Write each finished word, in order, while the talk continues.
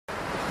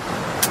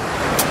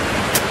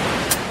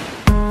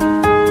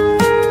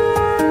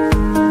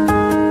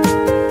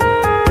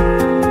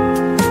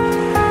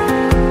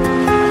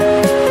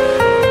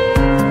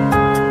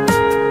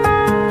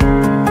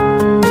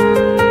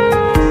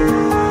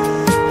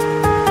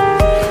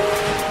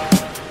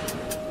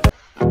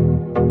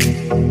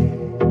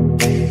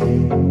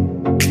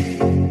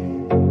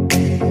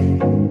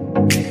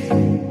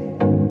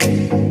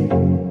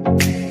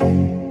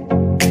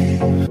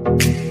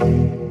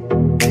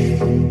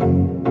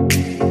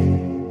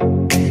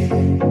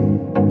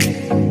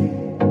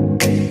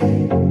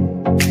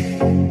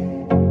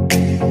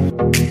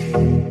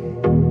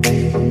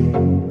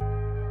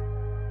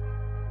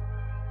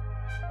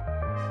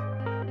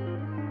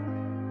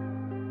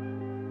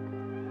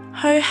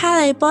去哈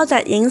利波特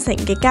影城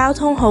嘅交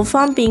通好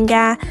方便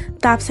㗎，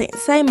搭乘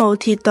西武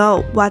鐵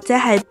道或者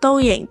係都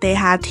營地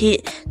下鐵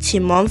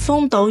前往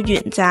豐島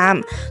園站，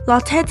落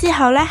車之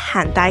後呢，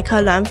行大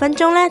概2分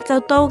鐘呢就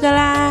到㗎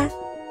啦。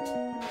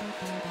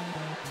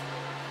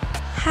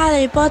哈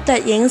利波特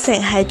影城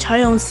係採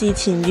用事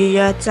前預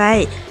約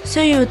制，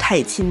需要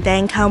提前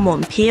訂購門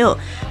票，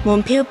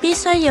門票必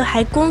須要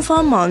喺官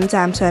方網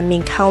站上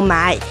面購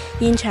買，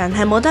現場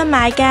係冇得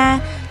買㗎。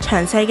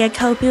詳細嘅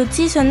購票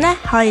資訊呢，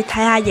可以睇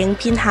下影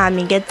片下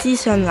面嘅資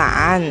訊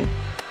欄。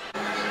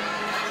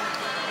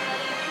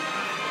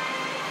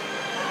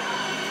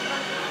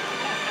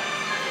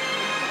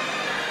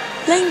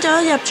拎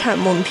咗入場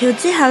門票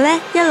之後呢，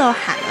一路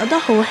行我都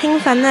好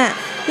興奮啊！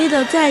呢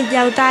度真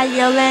係又大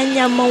又靚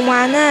又夢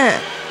幻啊！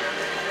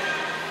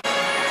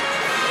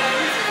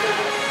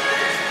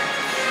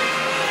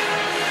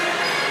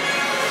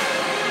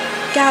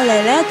隔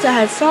離呢就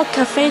係 Frog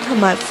Cafe 同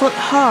埋 Food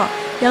Hall，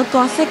 有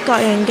各式各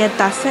樣嘅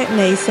特色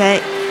美食，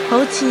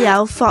好似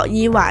有霍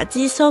爾華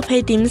茲酥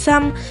皮點心、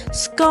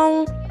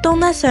Scone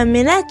Donuts 上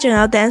面呢仲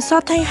有頂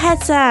Sorting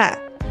Hat 啊！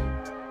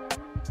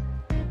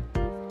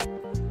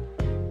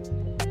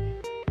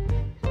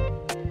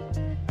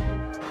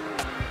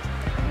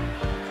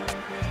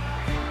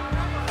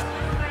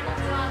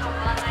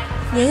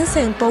影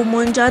城佈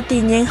滿咗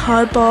電影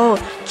海報，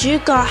主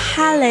角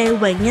哈利、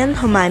榮恩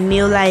同埋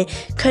妙麗，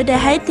佢哋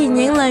喺電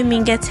影裏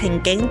面嘅情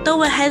景都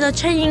會喺度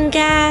出現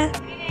㗎。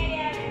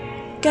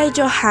繼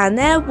續行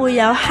呢，會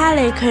有哈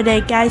利佢哋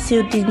介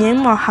紹電影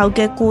幕後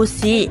嘅故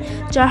事，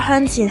再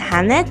向前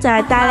行呢，就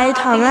係大禮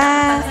堂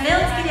啦。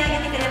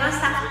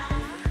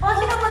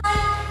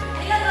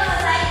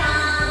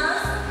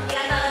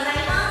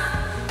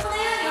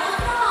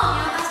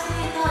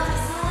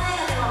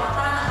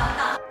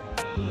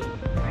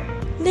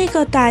呢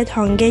個大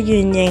堂嘅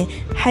原型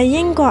係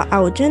英國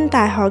牛津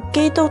大學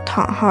基督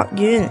堂學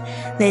院。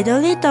嚟到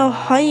呢度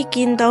可以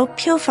見到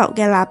漂浮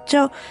嘅蠟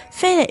燭、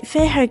飛嚟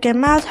飛去嘅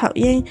貓頭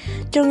鷹，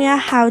仲有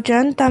校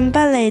長鄧不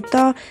利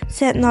多、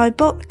石內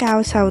卜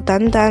教授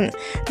等等，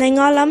令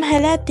我諗起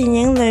呢電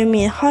影裏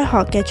面開學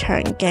嘅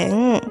場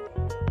景。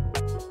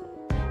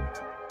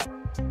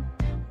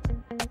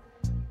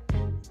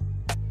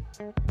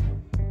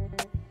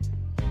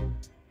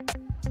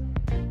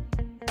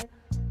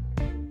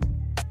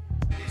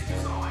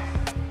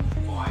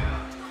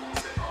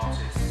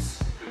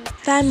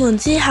大門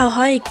之後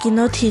可以見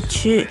到鐵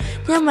柱，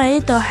因為呢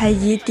度係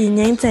以電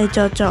影製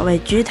作作為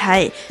主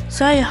題，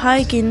所以可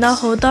以見到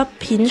好多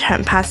片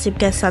場拍攝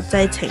嘅實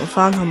際情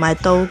況同埋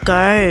道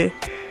具。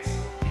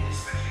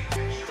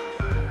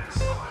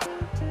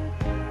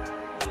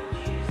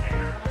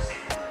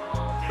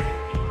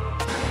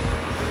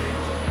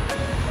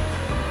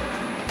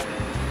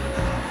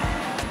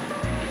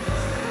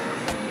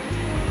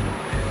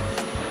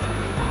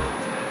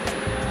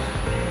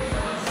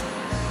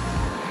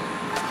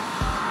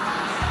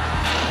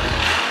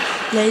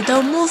嚟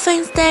到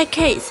Moving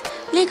Staircase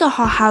呢個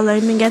學校裏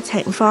面嘅情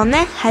況呢，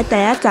喺第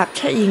一集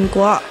出現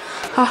過。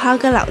學校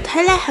嘅樓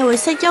梯呢係會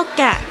識喐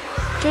㗎。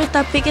最特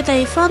別嘅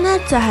地方呢，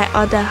就係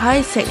我哋可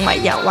以成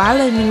為油畫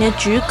裏面嘅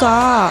主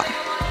角。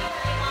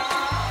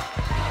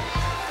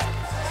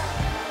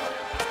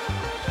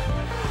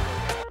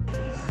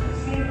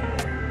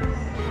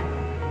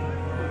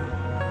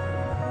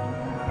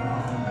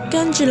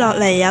跟住落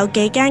嚟有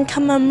幾間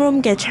Common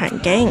Room 嘅場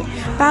景，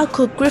包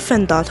括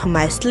Gryffindor 同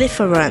埋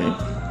Slytherin。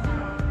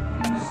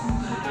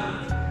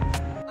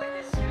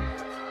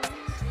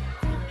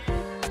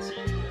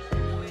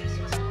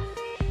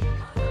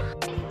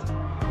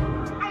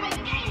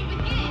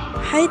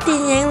喺電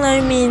影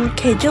裏面，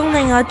其中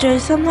令我最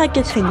深刻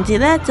嘅情節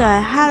呢，就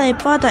係哈利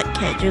波特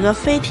騎住個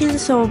飛天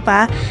掃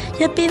把，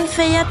一邊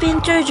飛一邊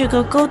追住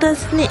個 Golden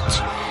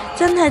Snitch，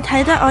 真係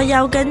睇得我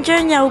又緊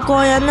張又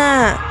過癮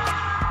啊！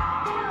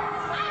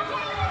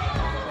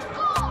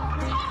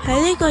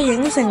喺呢個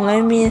影城裏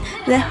面，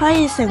你可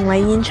以成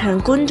為現場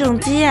觀眾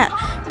之一，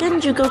跟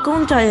住個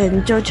工作人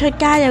員做出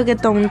加油嘅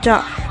動作，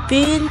表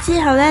演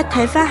之後呢，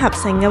睇返合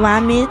成嘅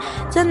畫面，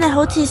真係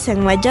好似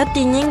成為咗電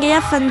影嘅一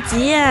份子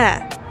啊！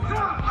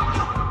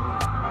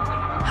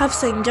合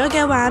成咗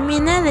嘅畫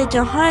面呢，你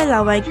仲可以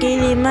留為紀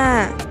念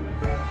啊！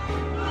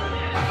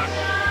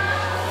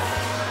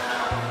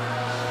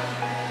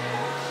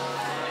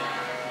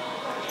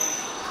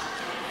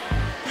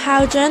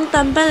校長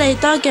鄧不利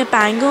多嘅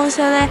辦公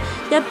室呢，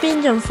一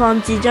邊仲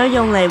放置咗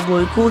用嚟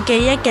回顧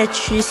記憶嘅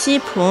儲思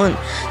盤。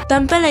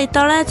鄧不利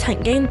多呢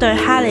曾經對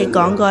哈利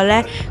講過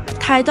呢，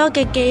太多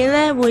嘅記憶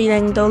呢會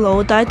令到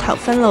腦袋頭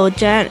昏腦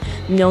脹，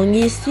唔容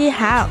易思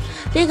考。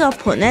呢個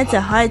盤呢就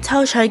可以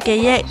抽取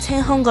記憶，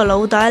清空個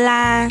腦袋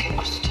啦。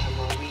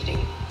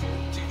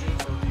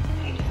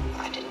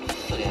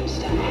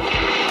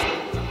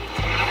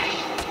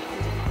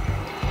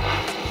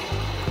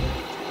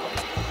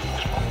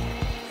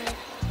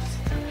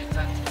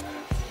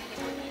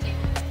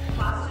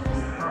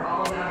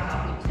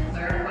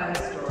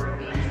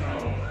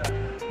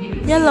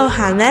一路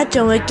行呢，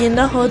仲會見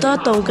到好多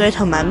道具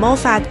同埋魔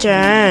法杖。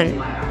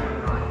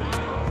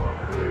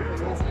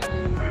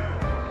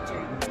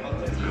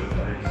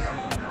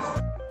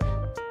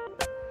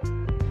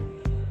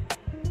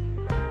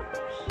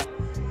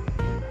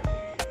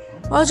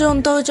我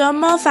仲到咗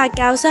魔法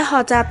教室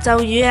學習咒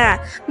語啊！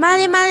瑪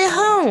麗瑪麗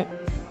空。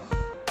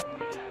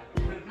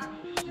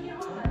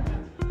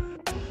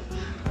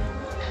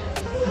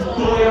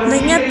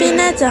另一邊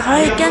呢，就可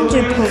以跟住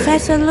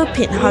Professor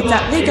Lupin 學習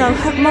呢個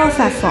黑魔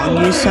法防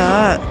禦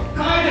術。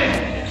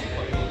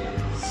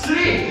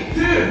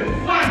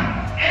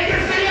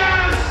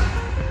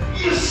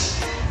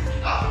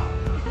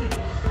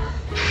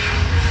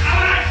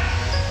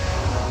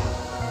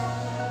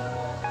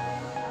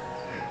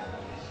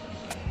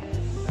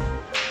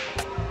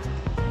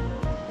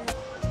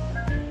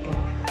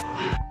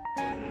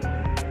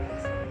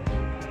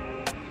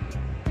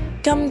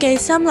禁忌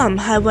森林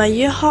係位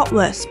於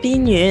Hogwarts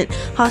邊緣，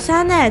學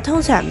生呢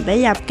通常唔俾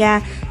入㗎。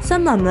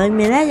森林裏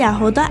面呢有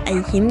好多危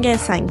險嘅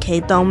神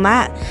奇動物，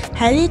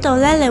喺呢度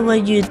呢，你會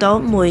遇到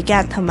梅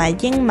格同埋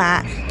鷹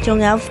馬，仲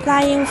有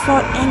Flying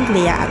Frog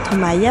Anglia 同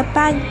埋一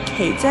班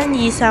奇珍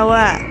異獸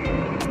啊！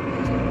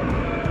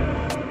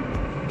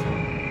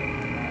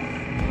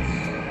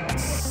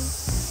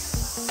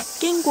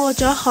經過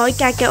咗海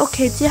格嘅屋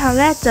企之後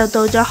呢，就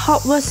到咗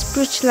Hogwarts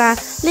Bridge 啦，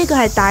呢個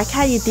係打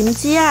卡熱點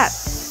之一。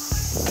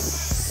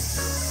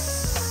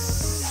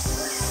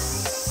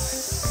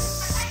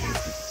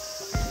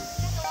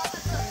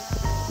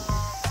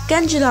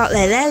跟住落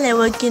嚟呢，你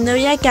會見到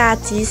一架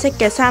紫色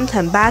嘅3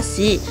層巴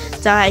士，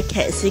就係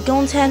騎士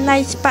公車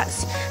Night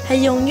Bus， 係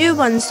用於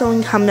運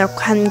送陷入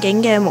困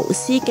境嘅巫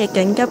師嘅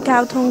緊急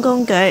交通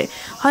工具，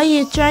可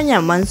以將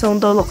人運送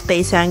到陸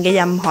地上嘅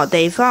任何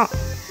地方。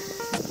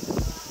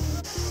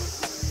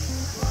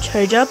除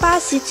咗巴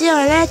士之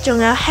外呢，仲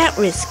有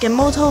Harry 嘅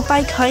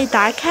motorbike 可以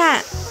打卡。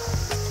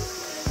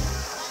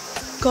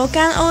嗰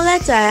間屋呢，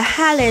就係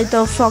哈利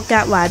到霍格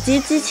華茲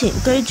之前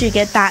居住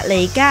嘅達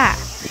利家。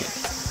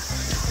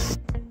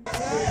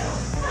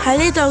喺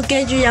呢度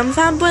記住飲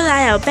返杯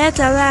奶油啤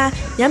酒啦，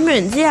飲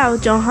完之後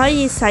仲可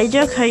以洗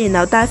咗佢，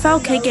然後帶返屋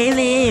企紀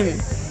念。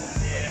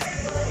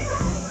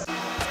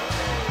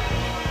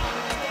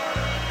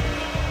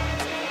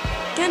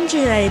跟住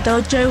嚟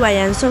到最為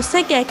人熟悉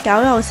嘅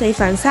9又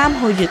3/4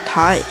號月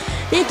台，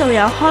呢度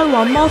有開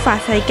往魔法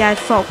世界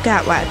霍格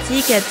華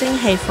茲嘅蒸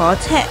汽火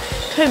車，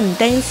佢唔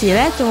定時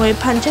呢仲會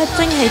噴出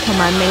蒸汽同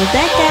埋鳴笛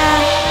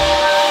㗎。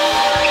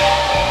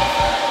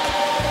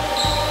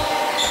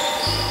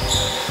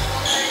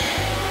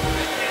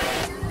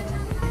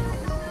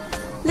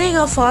呢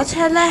個火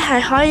車呢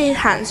係可以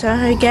行上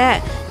去嘅，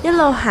一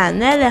路行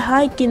呢，你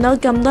可以見到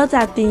咁多集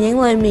電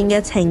影裏面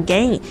嘅情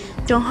景，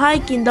仲可以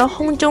見到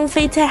空中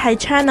飛車喺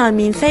窗外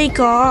面飛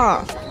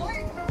過。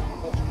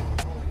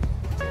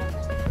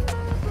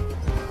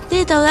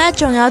呢度呢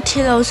仲有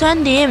鐵路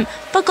商店，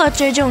不過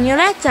最重要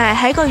呢就係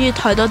喺個月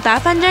台度打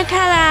返張卡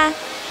啦。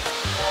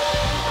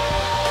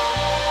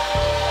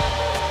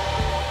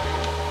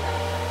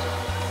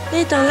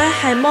呢度呢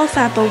係魔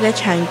法部嘅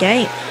場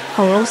景。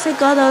紅綠色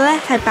嗰度呢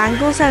係辦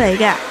公室嚟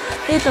㗎，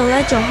呢度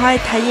呢仲可以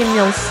體驗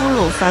用骷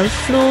髏粉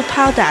Flu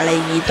Powder 嚟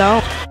移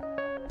動。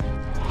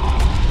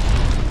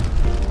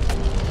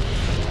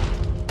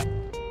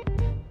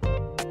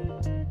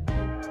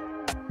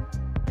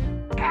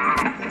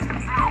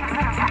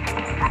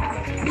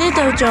呢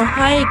度仲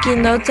可以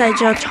見到製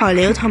作材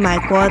料同埋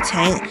過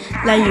程，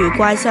例如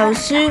怪獸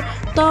書、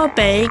多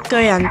比、巨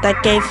人特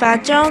技化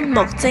妝、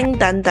木精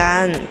等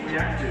等。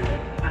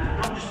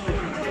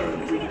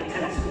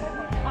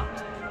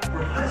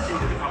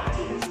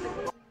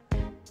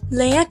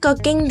另一個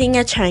經典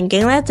嘅場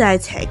景呢，就係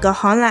邪角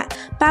巷啦，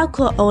包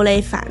括奧利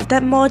凡德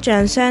魔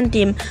杖商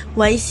店、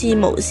韋士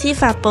巫師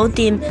法寶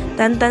店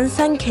等等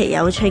新奇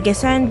有趣嘅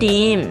商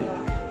店。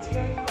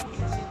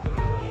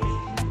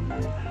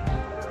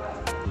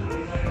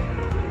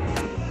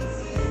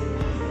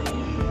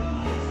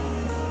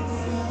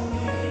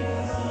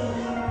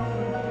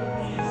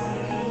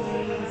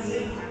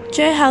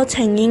最後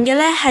呈現嘅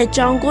呢係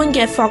壯觀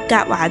嘅霍格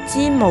華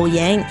茲模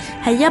型，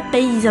係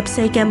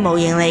1:24嘅模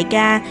型嚟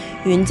㗎，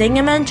完整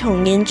咁樣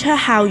重現出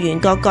校園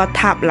各個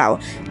塔樓、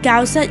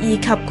教室以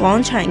及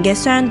廣場嘅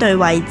相對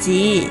位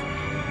置。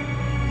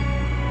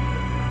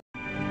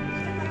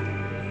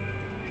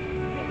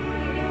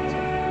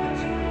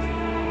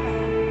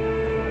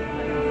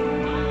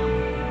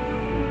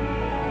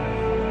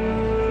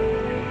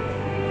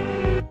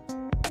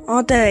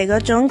我哋嚟個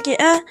總結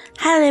啊！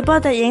哈利波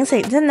特影城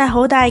真係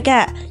好大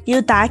㗎，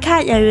要打卡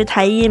又要體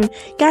驗，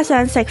加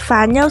上食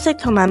飯、休息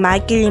同埋買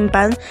紀念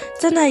品，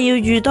真係要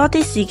預多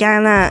啲時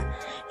間啦。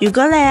如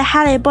果你係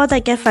哈利波特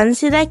嘅粉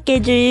絲呢，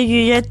記住要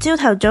預約朝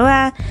頭早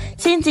啊，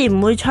先至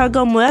唔會錯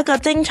過每一個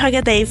精彩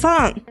嘅地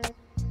方。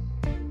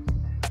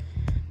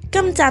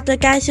今集就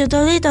介紹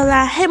到呢度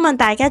啦，希望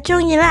大家鍾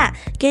意啦，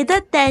記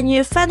得訂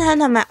閱、分享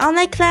同埋按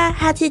like 啦，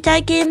下次再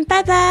見，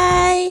拜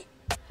拜。